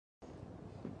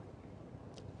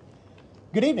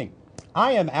Good evening.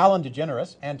 I am Alan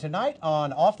DeGeneres, and tonight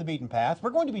on Off the Beaten Path, we're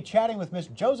going to be chatting with Miss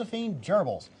Josephine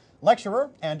Gerbils,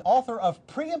 lecturer and author of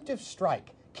Preemptive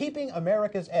Strike, Keeping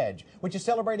America's Edge, which is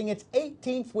celebrating its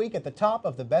 18th week at the top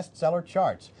of the bestseller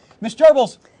charts. Miss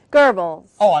Gerbils. Goebbels.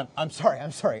 Oh, I'm sorry.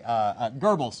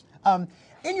 Goebbels.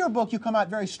 In your book, you come out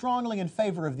very strongly in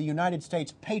favor of the United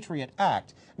States Patriot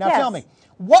Act. Now Yes. tell me,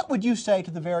 what would you say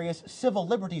to the various civil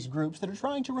liberties groups that are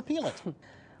trying to repeal it?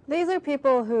 These are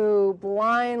people who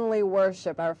blindly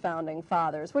worship our founding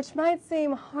fathers, which might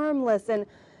seem harmless and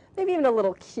maybe even a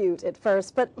little cute at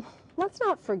first, but let's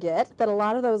not forget that a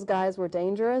lot of those guys were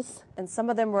dangerous, and some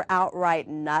of them were outright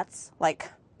nuts, like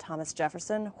Thomas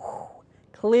Jefferson,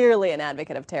 clearly an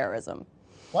advocate of terrorism.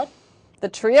 What? The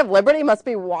tree of liberty must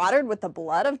be watered with the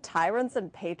blood of tyrants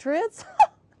and patriots?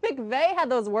 McVeigh had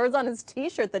those words on his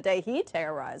T-shirt the day he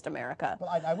terrorized America. Well,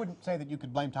 I wouldn't say that you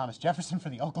could blame Thomas Jefferson for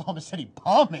the Oklahoma City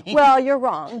bombing. Well, you're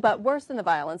wrong, but worse than the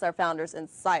violence our founders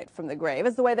incite from the grave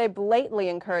is the way they blatantly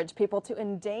encourage people to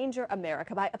endanger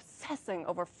America by obsessing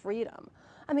over freedom.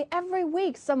 I mean, every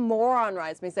week some moron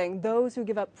writes me saying those who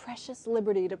give up precious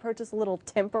liberty to purchase a little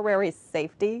temporary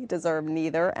safety deserve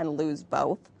neither and lose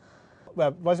both.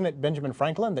 Well, wasn't it Benjamin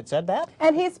Franklin that said that?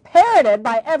 And he's parroted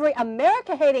by every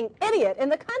America-hating idiot in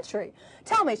the country.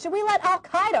 Tell me, should we let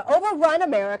Al-Qaeda overrun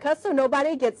America so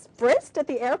nobody gets frisked at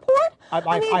the airport?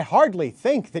 I hardly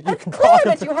think that you can It's talk clear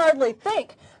about... that you hardly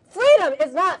think. Freedom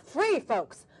is not free,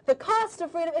 folks. The cost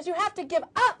of freedom is you have to give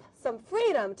up some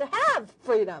freedom to have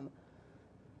freedom.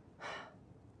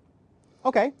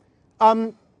 Okay.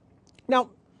 Now,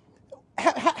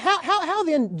 how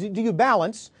then do you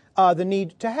balance the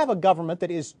need to have a government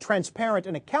that is transparent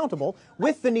and accountable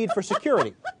with the need for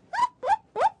security?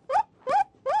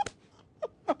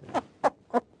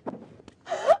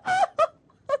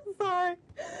 Sorry.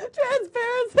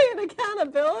 Transparency and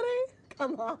accountability?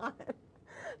 Come on.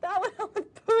 That would help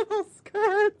with poodle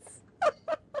skirts.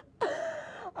 All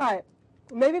right.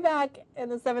 Maybe back in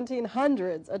the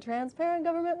 1700s, a transparent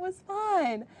government was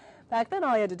fine. Back then,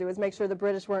 all you had to do was make sure the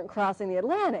British weren't crossing the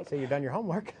Atlantic. So you've done your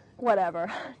homework.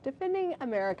 Whatever. Defending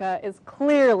America is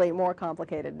clearly more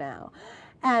complicated now.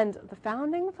 And the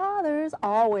Founding Fathers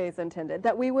always intended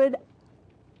that we would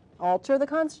alter the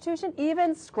Constitution,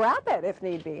 even scrap it if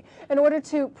need be, in order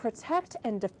to protect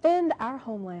and defend our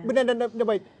homeland. But no,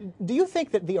 wait. Do you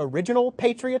think that the original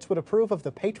patriots would approve of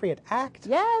the Patriot Act?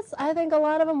 Yes, I think a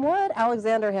lot of them would.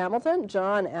 Alexander Hamilton,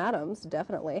 John Adams,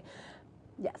 definitely.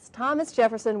 Yes, Thomas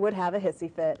Jefferson would have a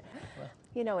hissy fit.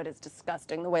 You know, it is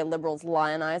disgusting the way liberals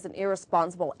lionize an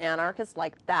irresponsible anarchist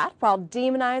like that while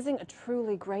demonizing a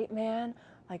truly great man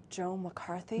like Joe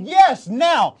McCarthy. Yes.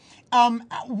 Now,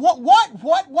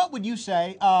 what would you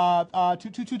say to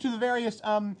the various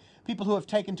people who have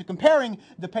taken to comparing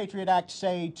the Patriot Act,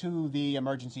 say, to the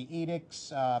emergency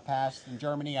edicts passed in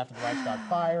Germany after the Reichstag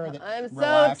fire? That I'm so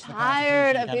relaxed the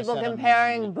tired of Constitution, people kind of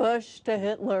comparing Bush to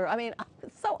Hitler. I mean,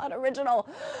 it's so unoriginal.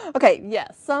 Okay,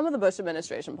 yes, some of the Bush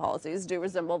administration policies do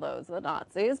resemble those of the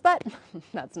Nazis, but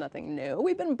that's nothing new.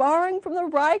 We've been borrowing from the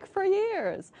Reich for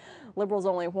years. Liberals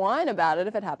only whine about it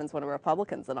if it happens when a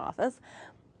Republican's in office.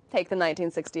 Take the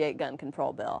 1968 gun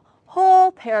control bill.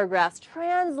 Whole paragraphs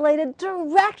translated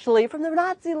directly from the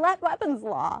Nazi weapons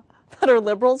law. But are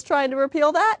liberals trying to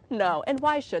repeal that? No, and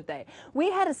why should they?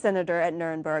 We had a senator at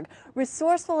Nuremberg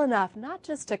resourceful enough not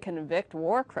just to convict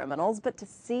war criminals, but to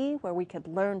see where we could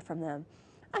learn from them.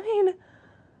 I mean,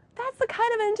 that's the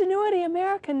kind of ingenuity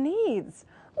America needs.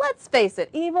 Let's face it,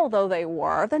 evil though they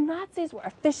were, the Nazis were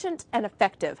efficient and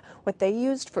effective. What they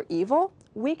used for evil,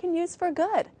 we can use for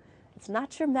good. It's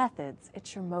not your methods,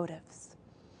 it's your motives.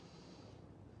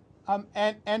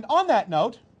 And on that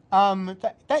note,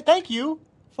 thank you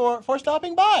for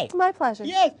stopping by. My pleasure.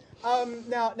 Yes.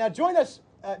 Now join us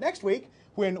next week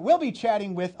when we'll be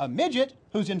chatting with a midget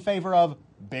who's in favor of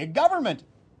big government.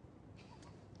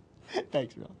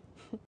 Thanks, Bill.